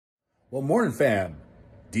Well, morning fam,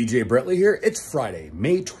 DJ Brettley here. It's Friday,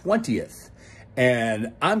 May 20th,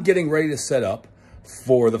 and I'm getting ready to set up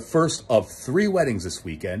for the first of 3 weddings this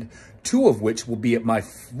weekend, 2 of which will be at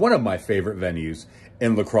one of my favorite venues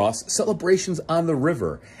in La Crosse, Celebrations on the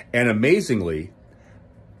River. And amazingly,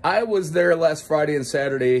 I was there last Friday and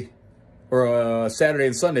Saturday, or Saturday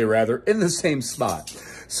and Sunday rather, in the same spot.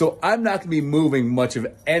 So I'm not gonna be moving much of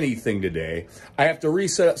anything today. I have to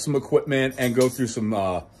reset up some equipment and go through some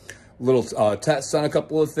little tests on a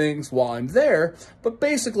couple of things while I'm there, but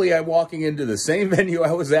basically I'm walking into the same venue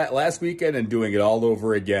I was at last weekend and doing it all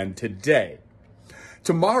over again today.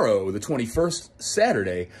 Tomorrow, the 21st,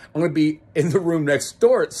 Saturday, I'm going to be in the room next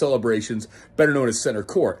door at Celebrations, better known as Center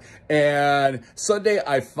Court. And Sunday,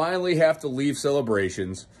 I finally have to leave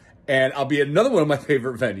Celebrations, and I'll be at another one of my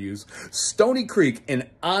favorite venues, Stony Creek in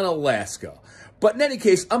Onalaska. But in any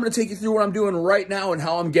case, I'm going to take you through what I'm doing right now and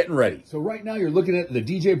how I'm getting ready. So right now, you're looking at the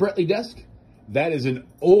DJ Brettley desk. That is an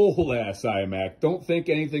old-ass iMac. Don't think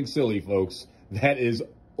anything silly, folks. That is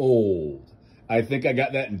old. I think I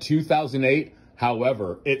got that in 2008.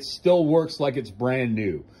 However, it still works like it's brand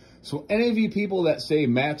new. So any of you people that say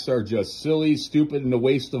Macs are just silly, stupid, and a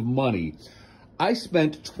waste of money, I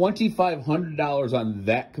spent $2,500 on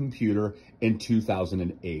that computer in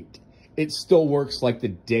 2008. It still works like the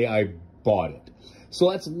day I bought it. So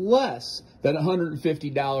that's less than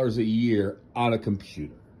 $150 a year on a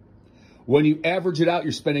computer. When you average it out,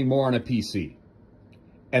 you're spending more on a PC,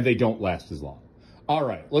 and they don't last as long. All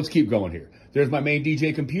right, let's keep going here. There's my main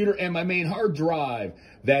DJ computer and my main hard drive.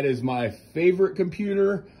 That is my favorite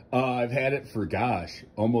computer. I've had it for, gosh,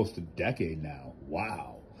 almost a decade now.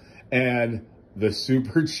 Wow. And the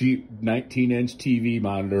super cheap 19-inch TV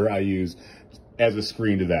monitor I use as a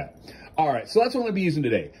screen to that. All right, so that's what I'm going to be using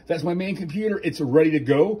today. That's my main computer. It's ready to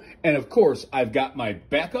go. And, of course, I've got my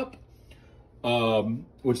backup,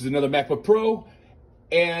 which is another MacBook Pro.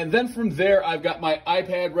 And then from there, I've got my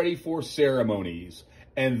iPad ready for ceremonies.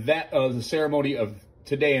 And that the ceremony of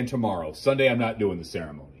today and tomorrow. Sunday, I'm not doing the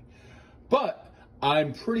ceremony. But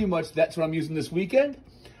I'm pretty much, that's what I'm using this weekend.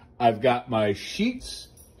 I've got my sheets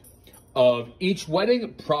of each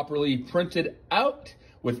wedding properly printed out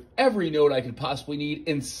with every note I could possibly need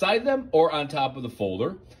inside them or on top of the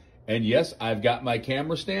folder. And yes, I've got my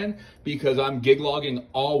camera stand because I'm gig logging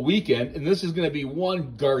all weekend, and this is going to be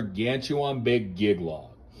one gargantuan big gig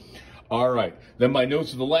log. All right, then my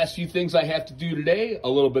notes of the last few things I have to do today, a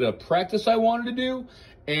little bit of practice I wanted to do,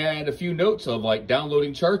 and a few notes of like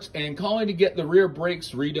downloading charts and calling to get the rear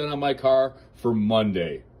brakes redone on my car for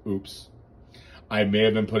Monday. Oops, I may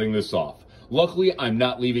have been putting this off. Luckily, I'm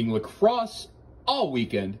not leaving La Crosse all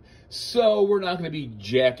weekend, so we're not going to be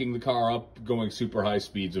jacking the car up, going super high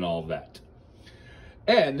speeds and all of that.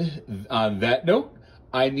 And on that note,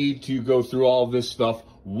 I need to go through all of this stuff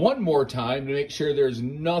one more time to make sure there's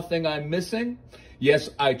nothing I'm missing. Yes,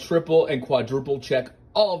 I triple and quadruple check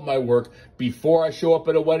all of my work before I show up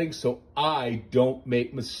at a wedding so I don't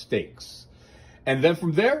make mistakes. And then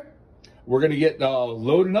from there, we're going to get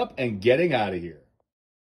loading up and getting out of here.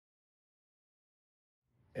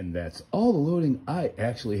 And that's all the loading I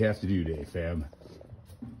actually have to do today, fam.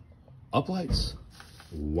 Uplights,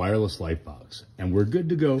 wireless light box, and we're good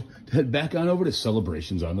to go to head back on over to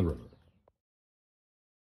Celebrations on the River.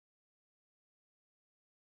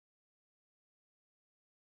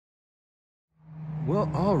 Well,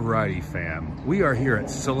 alrighty, fam. We are here at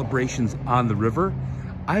Celebrations on the River.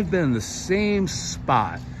 I've been in the same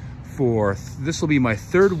spot for, this will be my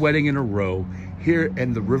 3rd wedding in a row here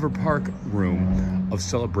in the River Park room of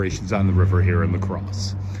Celebrations on the River here in La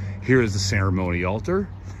Crosse. Here is the ceremony altar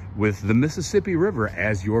with the Mississippi River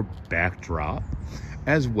as your backdrop,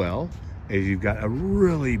 as well as you've got a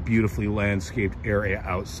really beautifully landscaped area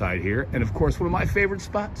outside here. And of course, one of my favorite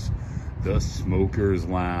spots, the Smoker's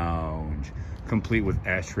Lounge, complete with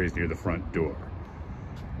ashtrays near the front door.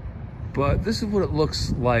 But this is what it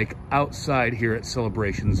looks like outside here at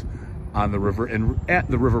Celebrations on the River and at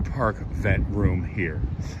the River Park vent room here.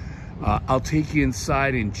 I'll take you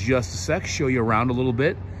inside in just a sec, show you around a little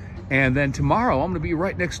bit. And then tomorrow, I'm gonna be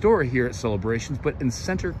right next door here at Celebrations, but in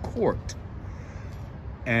Center Court.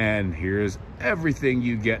 And here's everything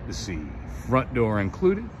you get to see. Front door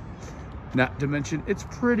included. Not to mention, it's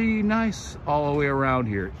pretty nice all the way around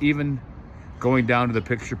here, even going down to the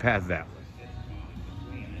picture path that way.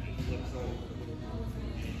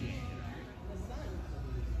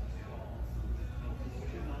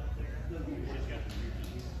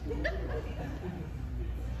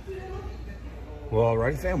 Well,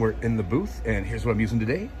 alrighty fam, we're in the booth, and here's what I'm using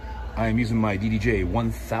today. I'm using my DDJ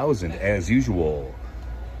 1000 as usual.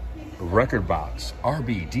 Record box,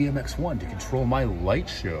 RB DMX1 to control my light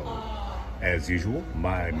show. As usual,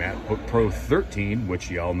 my MacBook Pro 13, which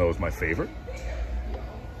y'all know is my favorite.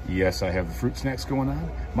 Yes, I have the fruit snacks going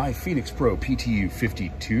on. My Phoenix Pro PTU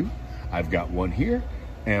 52. I've got one here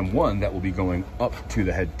and one that will be going up to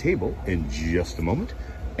the head table in just a moment.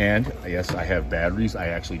 And yes, I have batteries. I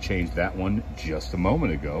actually changed that one just a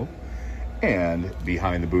moment ago. And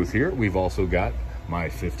behind the booth here, we've also got my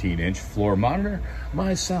 15-inch floor monitor,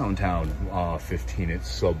 my SoundHound 15-inch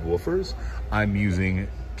subwoofers. I'm using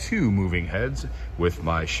 2 moving heads with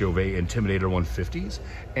my Chauvet Intimidator 150s,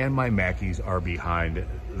 and my Mackies are behind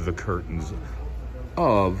the curtains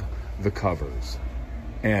of the covers.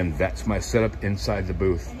 And that's my setup inside the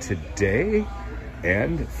booth today.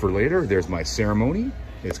 And for later, there's my ceremony.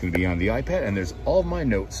 It's going to be on the iPad, and there's all my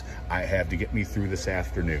notes I have to get me through this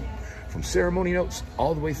afternoon, from ceremony notes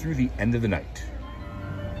all the way through the end of the night.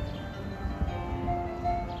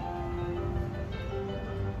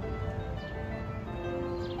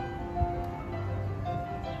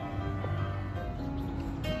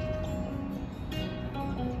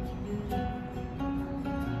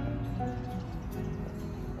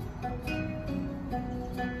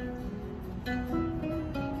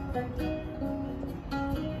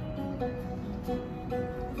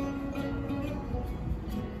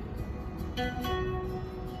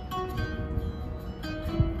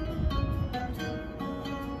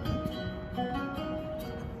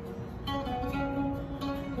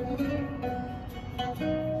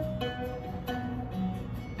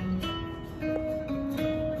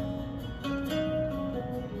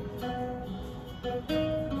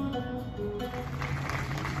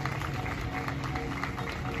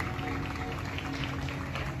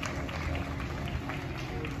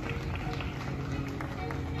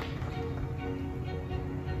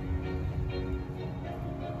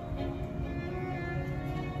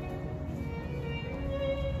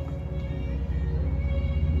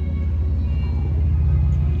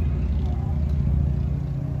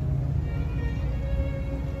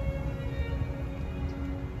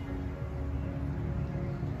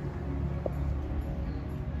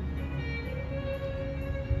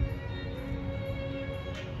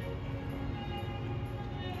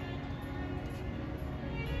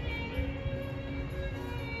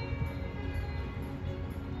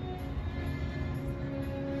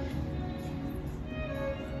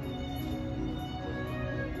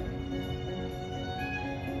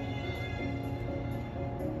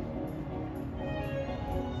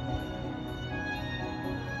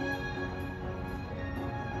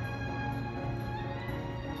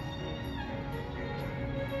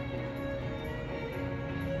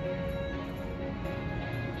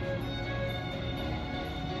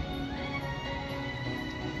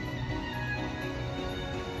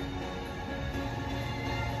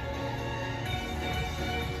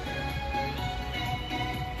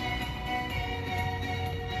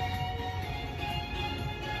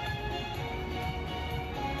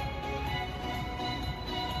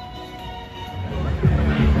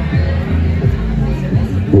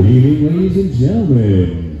 Good evening, ladies and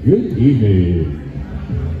gentlemen. Good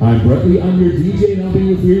evening. I'm Brettley, I'm your DJ, and I'll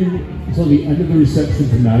be with you until the end of the reception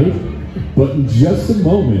tonight. But in just a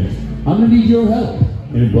moment, I'm going to need your help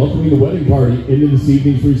in welcoming the wedding party into this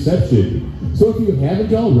evening's reception. So if you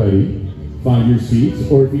haven't already, find your seats,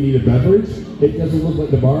 or if you need a beverage, it doesn't look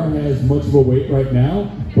like the bar has much of a wait right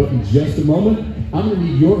now, but in just a moment, I'm going to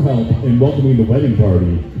need your help in welcoming the wedding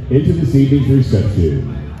party into this evening's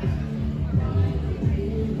reception.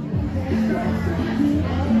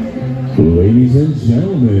 Ladies and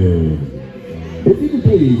gentlemen, if you could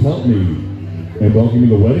please help me in welcoming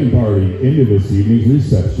the wedding party into this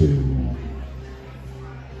evening's reception.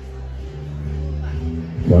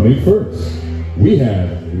 Coming first, we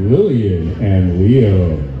have Lillian and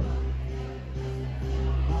Leo.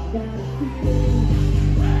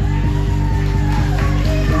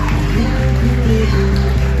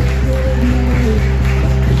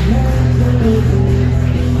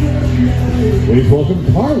 Please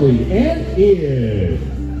welcome Carly and Ian.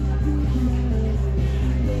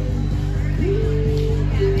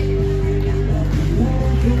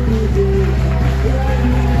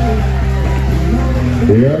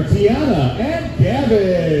 Here are Tiana and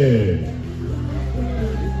Gavin.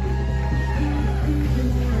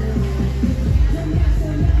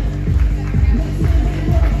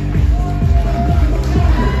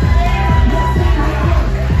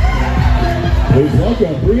 Please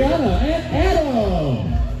welcome Brianna and Adam.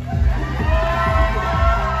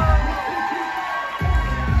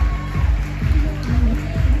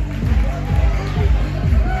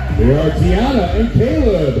 Here are Tiana and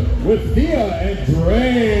Caleb with Thea and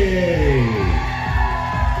Dre.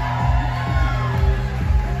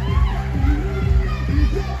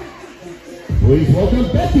 Please welcome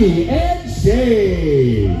Becky and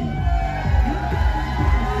Shay.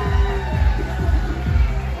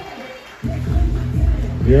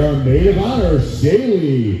 Here are maid of honor,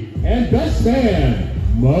 Shaylee, and best man,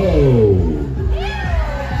 Mo.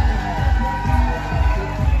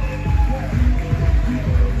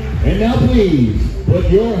 And now please, put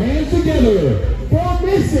your hands together for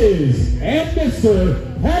Mrs. and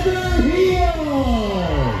Mr. Heather Hill.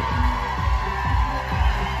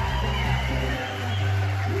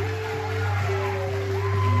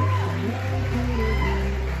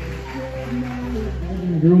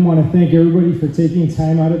 Groom want to thank everybody for taking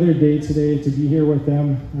time out of their day today to be here with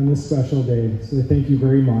them on this special day. So thank you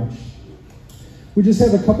very much. We just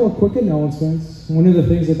have a couple of quick announcements. One of the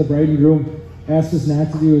things that the bride and groom asked us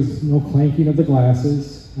not to do is no clanking of the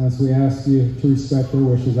glasses. So we ask you to respect their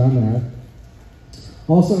wishes on that.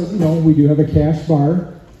 Also, as you know, we do have a cash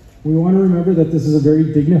bar. We want to remember that this is a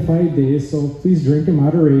very dignified day, so please drink in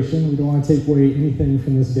moderation. We don't want to take away anything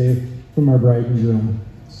from this day from our bride and groom.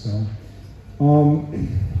 So. And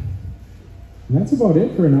that's about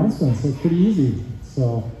it for announcements. So it's pretty easy.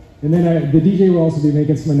 So, and then the DJ will also be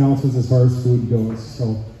making some announcements as far as food goes.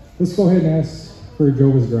 So let's go ahead and ask for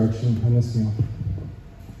Jehovah's direction on this meal.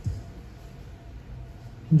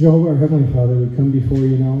 Jehovah, our Heavenly Father, we come before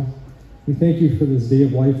you now. We thank you for this day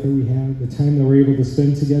of life that we have, the time that we're able to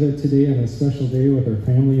spend together today on a special day with our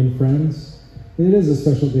family and friends. It is a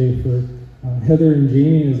special day for Heather and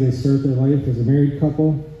Jamie as they start their life as a married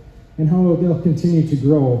couple, and how they'll continue to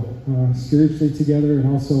grow spiritually together and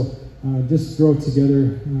also just grow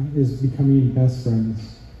together as becoming best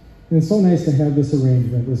friends. And it's so nice to have this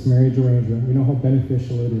arrangement, this marriage arrangement. We know how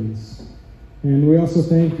beneficial it is. And we also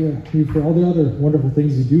thank you for all the other wonderful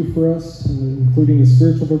things you do for us, including the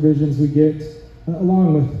spiritual provisions we get,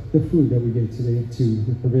 along with the food that we get today too,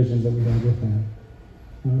 the provisions that we have with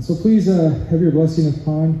that. So please have your blessing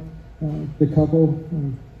upon the couple,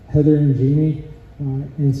 Heather and Jamie,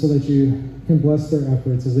 and so that you can bless their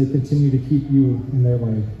efforts as they continue to keep you in their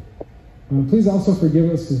life. Please also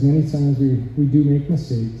forgive us because many times we do make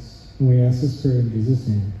mistakes, and we ask this prayer in Jesus'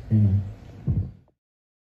 name. Amen.